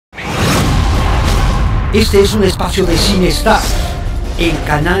Este es un espacio de Cinestar en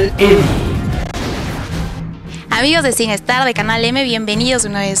Canal M. Amigos de Cinestar de Canal M, bienvenidos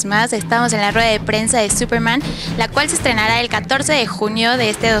una vez más. Estamos en la rueda de prensa de Superman, la cual se estrenará el 14 de junio de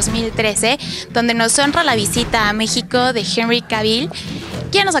este 2013, donde nos honra la visita a México de Henry Cavill,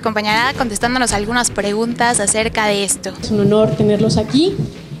 quien nos acompañará contestándonos algunas preguntas acerca de esto. Es un honor tenerlos aquí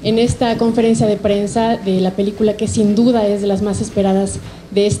en esta conferencia de prensa de la película que sin duda es de las más esperadas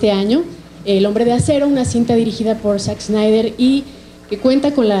de este año, El Hombre de Acero, una cinta dirigida por Zack Snyder y que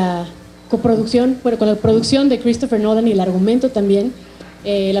cuenta con la con la producción de Christopher Nolan y el argumento también,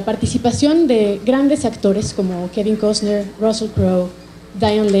 la participación de grandes actores como Kevin Costner, Russell Crowe,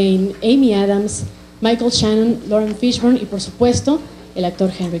 Diane Lane, Amy Adams, Michael Shannon, Lauren Fishburne y por supuesto el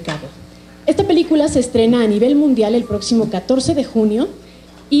actor Henry Cavill. Esta película se estrena a nivel mundial el próximo 14 de junio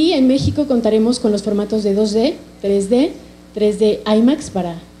y en México contaremos con los formatos de 2D, 3D, 3D IMAX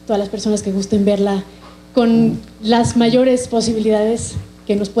para todas las personas que gusten verla con las mayores posibilidades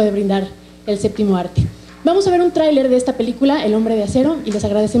que nos puede brindar el séptimo arte. Vamos a ver un tráiler de esta película, El Hombre de Acero, y les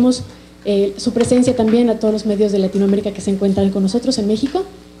agradecemos su presencia también a todos los medios de Latinoamérica que se encuentran con nosotros en México.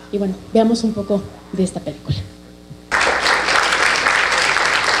 Y bueno, veamos un poco de esta película.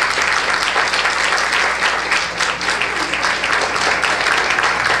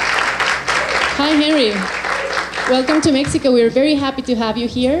 Hi Henry, welcome to Mexico. We're very happy to have you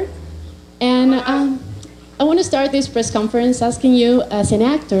here. And I want to start this press conference asking you, as an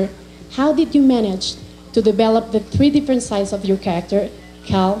actor, how did you manage to develop the three different sides of your character,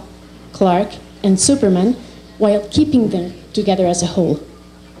 Cal, Clark, and Superman, while keeping them together as a whole?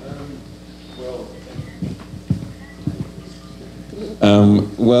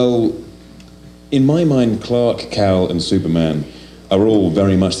 Well, in my mind, Clark, Cal, and Superman are all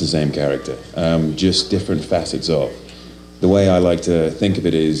very much the same character, just different facets of. The way I like to think of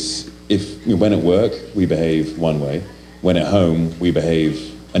it is, when at work, we behave one way, when at home, we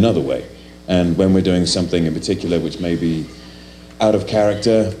behave another way. And when we're doing something in particular which may be out of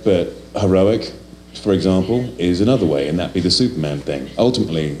character but heroic, for example, is another way, and that'd be the Superman thing.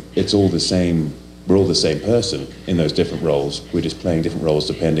 Ultimately, it's all the same, we're all the same person in those different roles. We're just playing different roles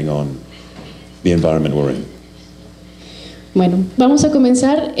depending on the environment we're in. Bueno, vamos a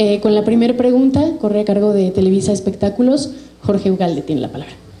comenzar con la primera pregunta. Corre a cargo de Televisa Espectáculos. Jorge Ugalde tiene la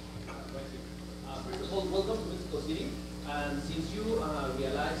palabra.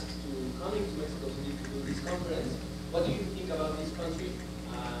 What do you think about this country,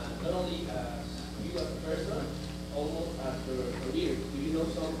 not only as you as a person, almost as your career? Do you know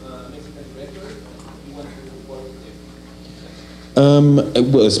some Mexican directors you want to work with?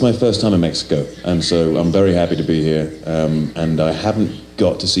 Well, it's my first time in Mexico, and so I'm very happy to be here. And I haven't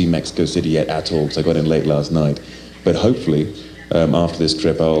got to see Mexico City yet at all, because I got in late last night. But hopefully, after this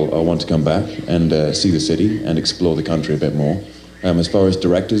trip, I'll want to come back and see the city and explore the country a bit more. As far as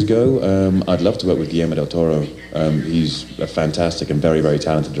directors go, I'd love to work with Guillermo del Toro. He's a fantastic and very, very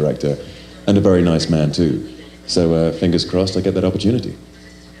talented director, and a very nice man too. So fingers crossed I get that opportunity.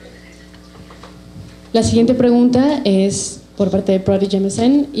 La siguiente pregunta es por parte de Prodigy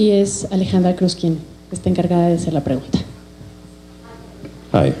MSN y es Alejandra Cruz quien está encargada de hacer la pregunta.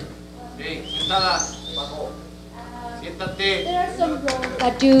 Hi. Bien, sentada, abajo. Siéntate.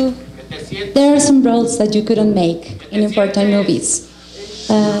 There are some roles that you couldn't make in important movies.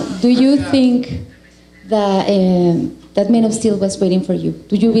 Do you think that that Man of Steel was waiting for you?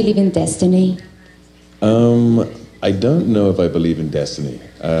 Do you believe in destiny? I don't know if I believe in destiny.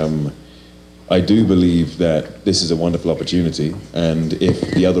 I do believe that this is a wonderful opportunity, and if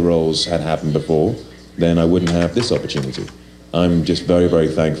the other roles had happened before, then I wouldn't have this opportunity. I'm just very, very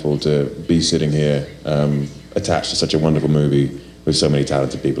thankful to be sitting here attached to such a wonderful movie with so many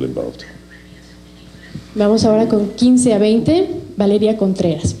talented people involved. Vamos ahora con 15 a 20. Valeria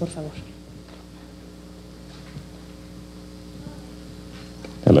Contreras, por favor.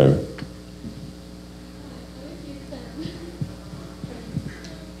 Hello.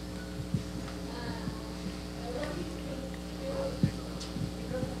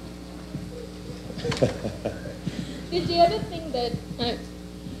 Did you ever think that...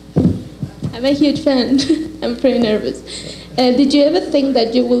 I'm a huge fan. I'm pretty nervous. Did you ever think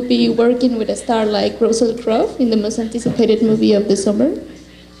that you will be working with a star like Russell Crowe in the most anticipated movie of the summer?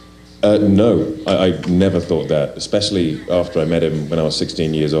 No, I never thought that, especially after I met him when I was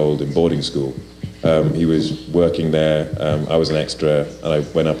 16 years old in boarding school. He was working there, I was an extra, and I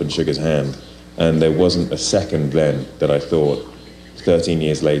went up and shook his hand. And there wasn't a second then that I thought, 13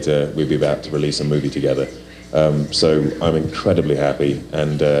 years later, we'd be about to release a movie together. So I'm incredibly happy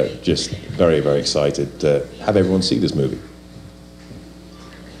and just very, very excited to have everyone see this movie.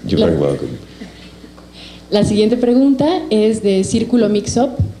 You're very welcome. La siguiente pregunta es de Círculo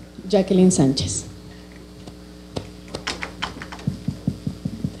Mix-Up, Jacqueline Sánchez.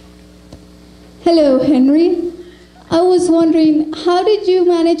 Hello, Henry. I was wondering, how did you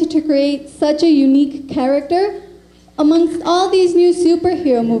manage to create such a unique character amongst all these new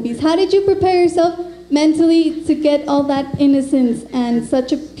superhero movies? How did you prepare yourself mentally to get all that innocence and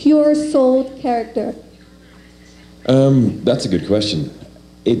such a pure-souled character? That's a good question.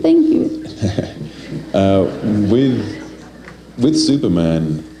 Thank you. With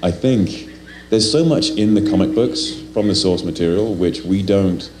Superman, I think there's so much in the comic books from the source material which we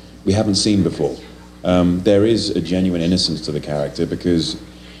haven't seen before. There is a genuine innocence to the character because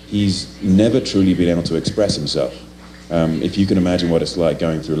he's never truly been able to express himself. If you can imagine what it's like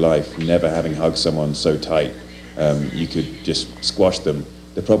going through life, never having hugged someone so tight, you could just squash them.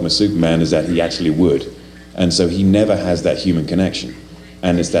 The problem with Superman is that he actually would. And so he never has that human connection.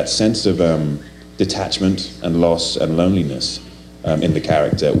 And it's that sense of detachment and loss and loneliness in the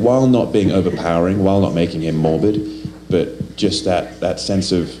character, while not being overpowering, while not making him morbid, but just that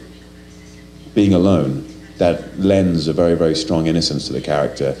sense of being alone, that lends a very, very strong innocence to the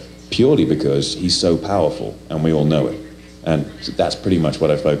character, purely because he's so powerful, and we all know it. And that's pretty much what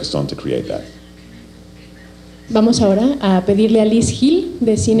I focused on to create that. Vamos ahora a pedirle a Liz Hill,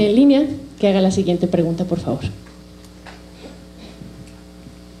 de Cine en Línea, que haga la siguiente pregunta, por favor.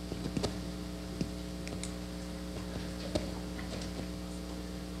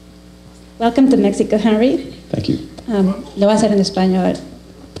 Welcome to Mexico, Henry. Thank you. Lo voy a hacer en español.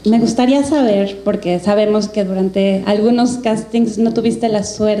 Me gustaría saber, porque sabemos que durante algunos castings no tuviste la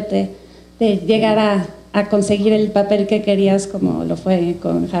suerte de llegar a conseguir el papel que querías, como lo fue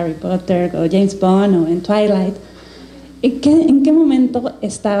con Harry Potter, o James Bond, o en Twilight. ¿En qué momento qué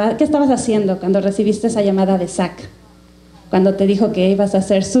estabas haciendo cuando recibiste esa llamada de Zack? Cuando te dijo que ibas a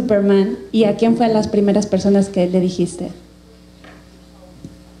ser Superman, ¿y a quién fue las primeras personas que le dijiste?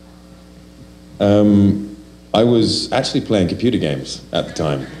 I was actually playing computer games at the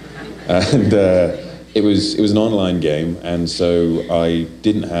time, and it was an online game, and so I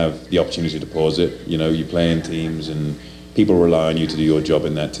didn't have the opportunity to pause it. You know, you play in teams, and people rely on you to do your job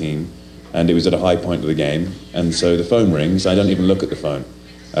in that team, and it was at a high point of the game, and so the phone rings. I don't even look at the phone.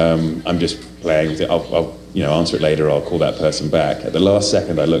 I'm just playing. I'll answer it later. I'll call that person back. At the last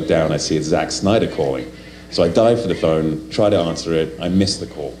second, I look down. I see it's Zack Snyder calling, so I dive for the phone, try to answer it. I miss the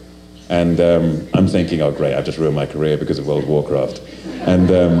call. And I'm thinking, oh great, I've just ruined my career because of World of Warcraft, and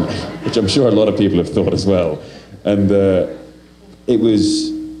which I'm sure a lot of people have thought as well. And then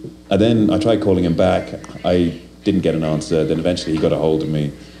I tried calling him back. I didn't get an answer. Then eventually he got a hold of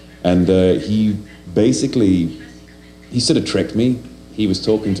me, and he sort of tricked me. He was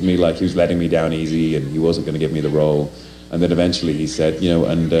talking to me like he was letting me down easy, and he wasn't going to give me the role. And then eventually he said,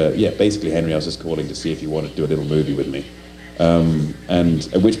 basically, Henry, I was just calling to see if you wanted to do a little movie with me. And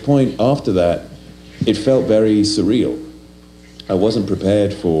at which point, after that, it felt very surreal. I wasn't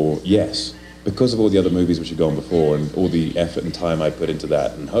prepared for yes, because of all the other movies which had gone before and all the effort and time I put into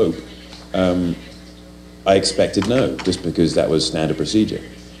that and hope. I expected no, just because that was standard procedure.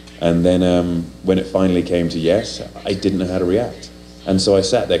 And then when it finally came to yes, I didn't know how to react. And so I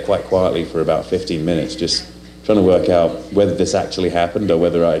sat there quite quietly for about 15 minutes, just trying to work out whether this actually happened or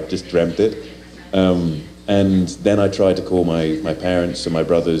whether I just dreamt it. And then I tried to call my parents and my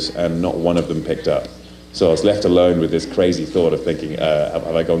brothers, and not one of them picked up. So I was left alone with this crazy thought of thinking,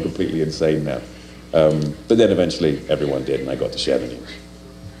 have I gone completely insane now? But then eventually everyone did, and I got to share the news.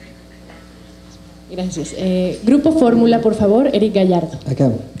 Gracias. Grupo Fórmula, por favor, Eric Gallardo.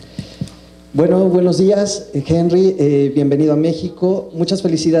 Acá. Bueno, buenos días, Henry. Bienvenido a México. Muchas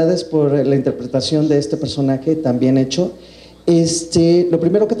felicidades por la interpretación de este personaje tan bien hecho. Lo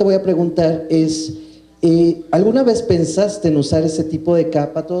primero que te voy a preguntar es, ¿alguna vez pensaste en usar ese tipo de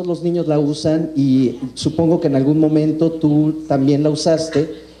capa? Todos los niños la usan y supongo que en algún momento tú también la usaste.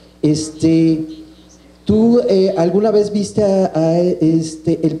 ¿Tú alguna vez viste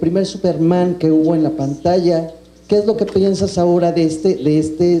el primer Superman que hubo en la pantalla? ¿Qué es lo que piensas ahora de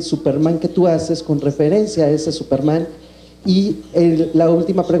este Superman que tú haces con referencia a ese Superman? Y la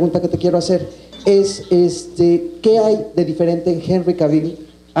última pregunta que te quiero hacer es, ¿qué hay de diferente en Henry Cavill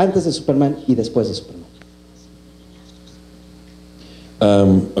antes de Superman y después de Superman?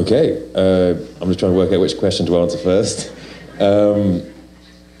 Okay, I'm just trying to work out which question to answer first.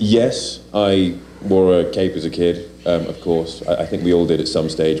 Yes, I wore a cape as a kid, of course. I think we all did at some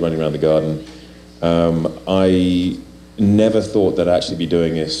stage, running around the garden. I never thought that I'd actually be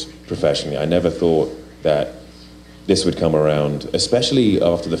doing this professionally. I never thought that this would come around, especially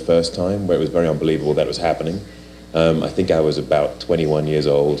after the first time, where it was very unbelievable that it was happening. I think I was about 21 years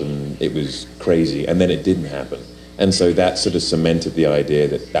old, and it was crazy, and then it didn't happen. And so that sort of cemented the idea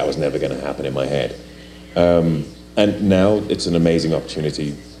that that was never going to happen in my head. And now it's an amazing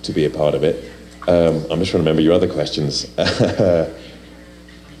opportunity to be a part of it. I'm just trying to remember your other questions.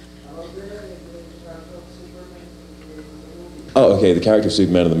 Oh, okay, the character of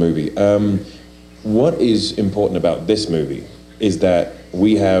Superman in the movie. What is important about this movie is that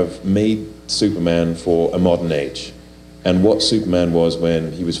we have made Superman for a modern age. And what Superman was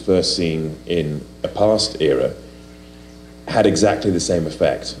when he was first seen in a past era had exactly the same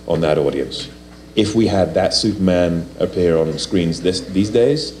effect on that audience. If we had that Superman appear on screens these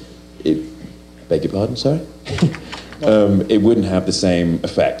days, beg your pardon, sorry? It wouldn't have the same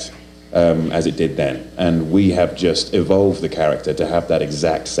effect as it did then. And we have just evolved the character to have that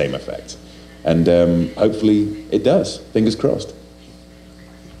exact same effect. And hopefully it does, fingers crossed.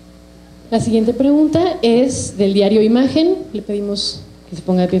 La siguiente pregunta es del diario Imagen. Le pedimos que se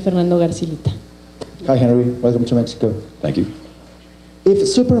ponga de pie Fernando Garcilita. Hi Henry, welcome to Mexico. Thank you. If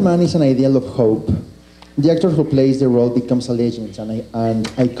Superman is an ideal of hope, the actor who plays the role becomes a legend and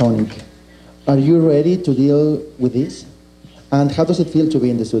iconic. Are you ready to deal with this? And how does it feel to be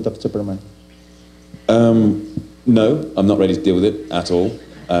in the suit of Superman? No, I'm not ready to deal with it at all.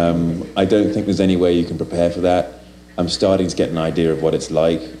 I don't think there's any way you can prepare for that. I'm starting to get an idea of what it's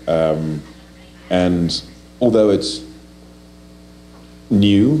like. And although it's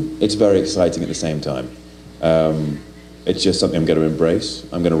new, it's very exciting at the same time. It's just something I'm going to embrace.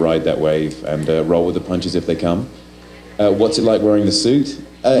 I'm going to ride that wave and roll with the punches if they come. What's it like wearing the suit?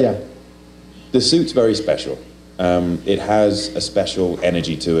 Yeah. The suit's very special. It has a special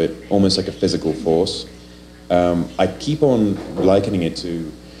energy to it, almost like a physical force. I keep on likening it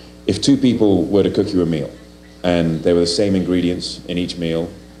to if two people were to cook you a meal and they were the same ingredients in each meal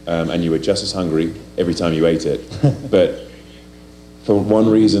and you were just as hungry every time you ate it, but for one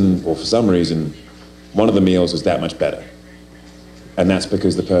reason or for some reason, one of the meals was that much better. And that's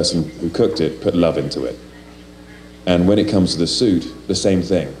because the person who cooked it put love into it. And when it comes to the suit, the same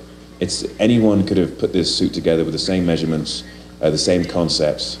thing. Anyone could have put this suit together with the same measurements, the same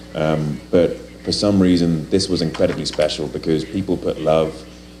concepts, but for some reason this was incredibly special because people put love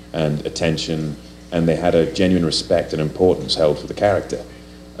and attention and they had a genuine respect and importance held for the character.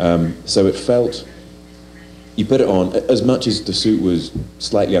 So it felt, you put it on, as much as the suit was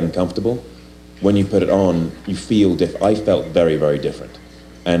slightly uncomfortable, when you put it on, you feel different. I felt very, very different.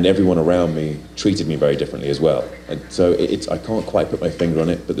 And everyone around me treated me very differently as well. And so I can't quite put my finger on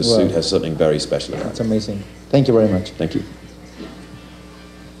it, but the suit has something very special about it. That's amazing. Thank you very much. Thank you.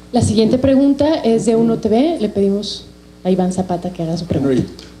 La siguiente pregunta es de Uno TV. Le pedimos a Iván Zapata que haga su pregunta. Henry,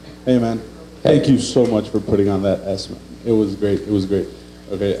 hey man, thank you so much for putting on that estimate. It was great, it was great.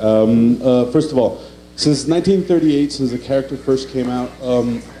 Okay, first of all, since 1938, since the character first came out,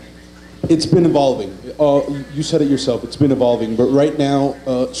 it's been evolving. You said it yourself, it's been evolving, but right now,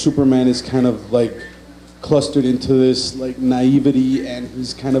 Superman is kind of like clustered into this like naivety, and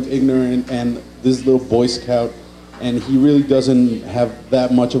he's kind of ignorant and this little Boy Scout, and he really doesn't have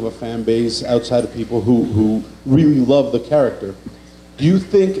that much of a fan base outside of people who really love the character. Do you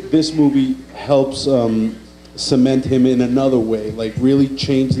think this movie helps cement him in another way, like really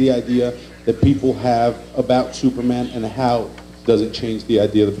change the idea that people have about Superman, and how does it change the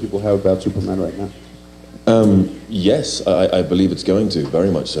idea that people have about Superman right now? Yes, I believe it's going to,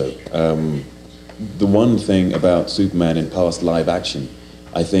 very much so. The one thing about Superman in past live action,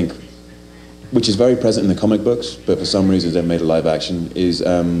 I think, which is very present in the comic books, but for some reason they've made a live action, is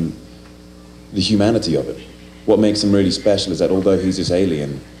the humanity of it. What makes him really special is that although he's this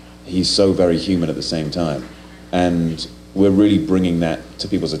alien, he's so very human at the same time. And we're really bringing that to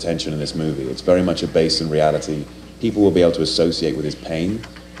people's attention in this movie. It's very much a base in reality. People will be able to associate with his pain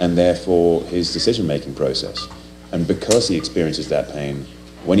and therefore his decision-making process. And because he experiences that pain,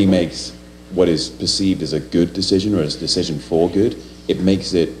 when he makes what is perceived as a good decision or as a decision for good, it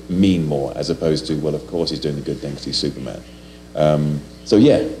makes it mean more, as opposed to, well, of course he's doing the good thing because he's Superman. So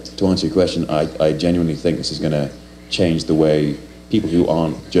yeah, to answer your question, I genuinely think this is going to change the way people who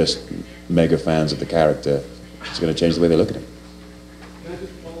aren't just mega fans of the character, it's going to change the way they look at him.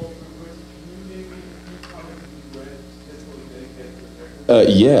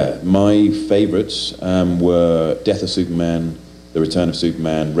 Yeah, my favorites were Death of Superman, The Return of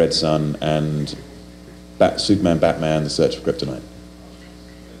Superman, Red Sun, and Superman, Batman, The Search for Kryptonite.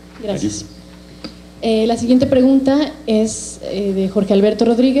 Gracias. La siguiente pregunta es de Jorge Alberto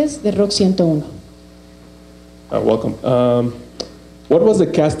Rodríguez, de Rock 101. Welcome. What was the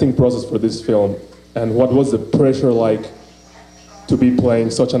casting process for this film, and what was the pressure like to be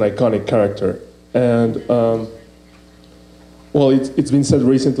playing such an iconic character? And Well, it's been said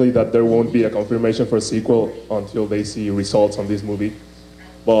recently that there won't be a confirmation for a sequel until they see results on this movie.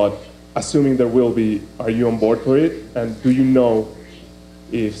 But assuming there will be, are you on board for it? And do you know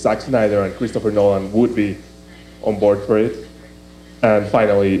if Zack Snyder and Christopher Nolan would be on board for it? And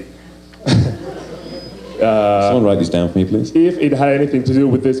finally, someone write this down for me, please. If it had anything to do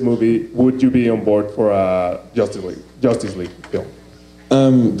with this movie, would you be on board for a Justice League film?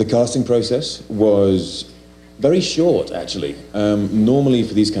 The casting process was very short, actually. Normally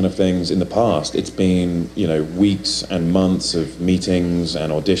for these kind of things in the past, it's been, you know, weeks and months of meetings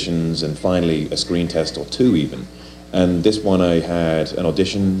and auditions and finally a screen test or two even. And this one I had an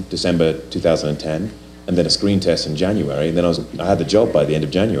audition December 2010 and then a screen test in January, and then I had the job by the end of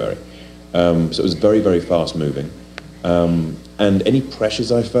January. So it was very, very fast moving. And any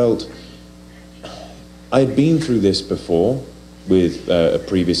pressures I felt, I had been through this before with a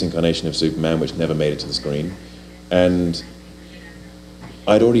previous incarnation of Superman which never made it to the screen. And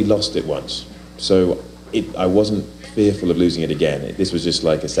I'd already lost it once. So I wasn't fearful of losing it again. This was just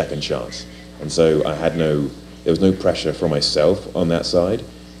like a second chance. And so there was no pressure for myself on that side.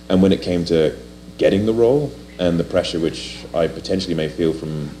 And when it came to getting the role and the pressure which I potentially may feel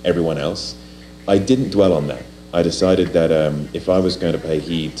from everyone else, I didn't dwell on that. I decided that if I was going to pay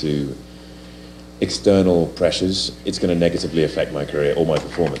heed to external pressures, it's going to negatively affect my career or my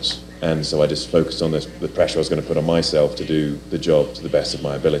performance. And so I just focused on the pressure I was going to put on myself to do the job to the best of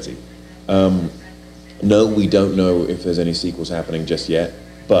my ability. No, we don't know if there's any sequels happening just yet,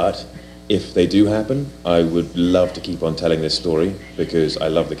 but if they do happen, I would love to keep on telling this story because I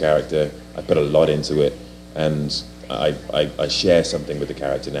love the character, I put a lot into it, and I share something with the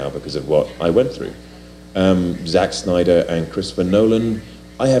character now because of what I went through. Zack Snyder and Christopher Nolan,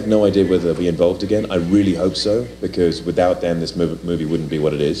 I have no idea whether they'll be involved again. I really hope so, because without them, this movie wouldn't be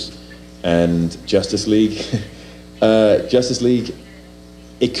what it is. And Justice League, it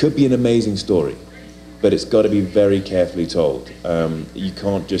could be an amazing story, but it's got to be very carefully told. You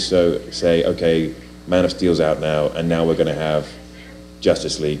can't just say, okay, Man of Steel's out now, and now we're going to have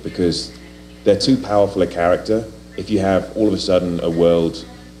Justice League, because they're too powerful a character. If you have all of a sudden a world,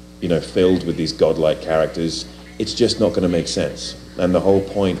 you know, filled with these godlike characters, it's just not going to make sense. And the whole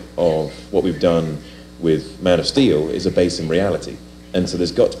point of what we've done with Man of Steel is a base in reality. And so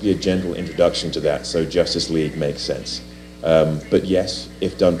there's got to be a gentle introduction to that, so Justice League makes sense. But yes,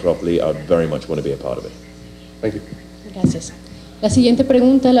 if done properly, I would very much want to be a part of it. Thank you. Gracias. La siguiente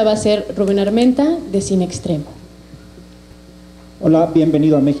pregunta la va a hacer Rubén Armenta, de Cine Extremo. Hola,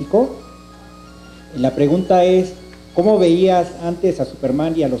 bienvenido a México. La pregunta es, ¿cómo veías antes a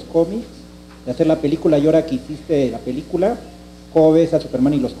Superman y a los cómics de hacer la película y ahora que hiciste la película, cómo ves a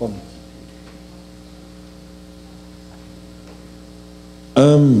Superman y los cómics?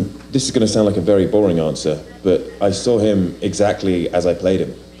 This is going to sound like a very boring answer, but I saw him exactly as I played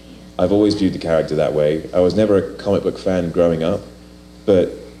him. I've always viewed the character that way. I was never a comic book fan growing up,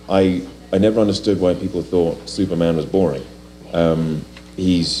 but I never understood why people thought Superman was boring.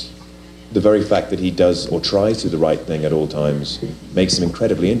 The very fact that he does or tries to do the right thing at all times makes him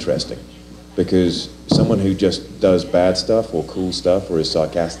incredibly interesting, because someone who just does bad stuff or cool stuff or is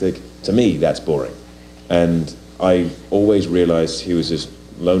sarcastic, to me, that's boring. And I always realized he was this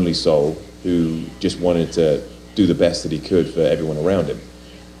lonely soul who just wanted to do the best that he could for everyone around him.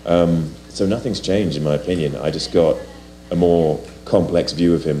 So nothing's changed in my opinion. I just got a more complex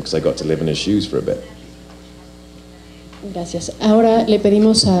view of him because I got to live in his shoes for a bit. Gracias. Ahora le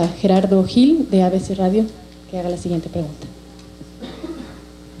pedimos a Gerardo Gil, de ABC Radio, que haga la siguiente pregunta.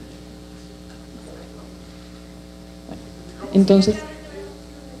 Entonces...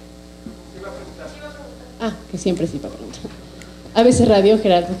 que siempre sí para preguntar. ABC Radio,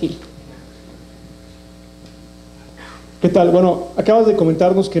 Gerardo Gil. ¿Qué tal? Bueno, acabas de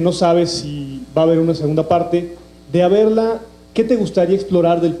comentarnos que no sabes si va a haber una segunda parte. De haberla, ¿qué te gustaría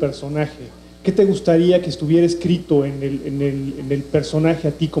explorar del personaje? ¿Qué te gustaría que estuviera escrito en el personaje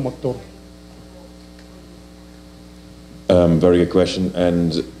a ti como actor? Very good question,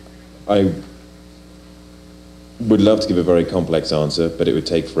 and I would love to give a very complex answer, but it would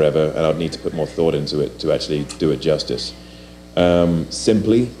take forever, and I'd need to put more thought into it to actually do it justice.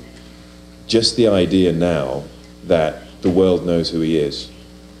 Simply, just the idea now that the world knows who he is,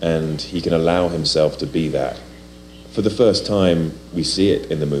 and he can allow himself to be that. For the first time, we see it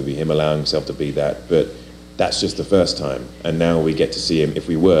in the movie, him allowing himself to be that, but that's just the first time. And now we get to see him, if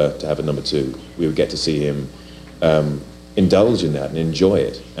we were to have a number two, we would get to see him indulge in that and enjoy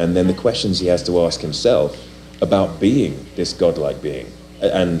it. And then the questions he has to ask himself about being this godlike being,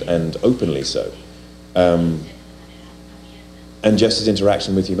 and openly so. And just his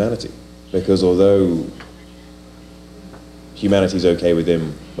interaction with humanity. Because although humanity's okay with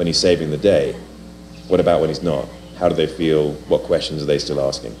him when he's saving the day, what about when he's not? How do they feel? What questions are they still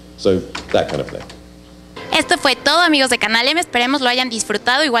asking? So, that kind of thing. Esto fue todo, amigos de Canal M. Esperemos lo hayan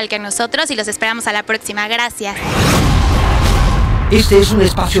disfrutado igual que nosotros y los esperamos a la próxima. Gracias. Este es un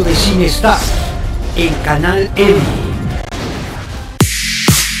espacio de Cine Star en Canal M.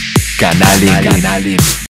 Canal M.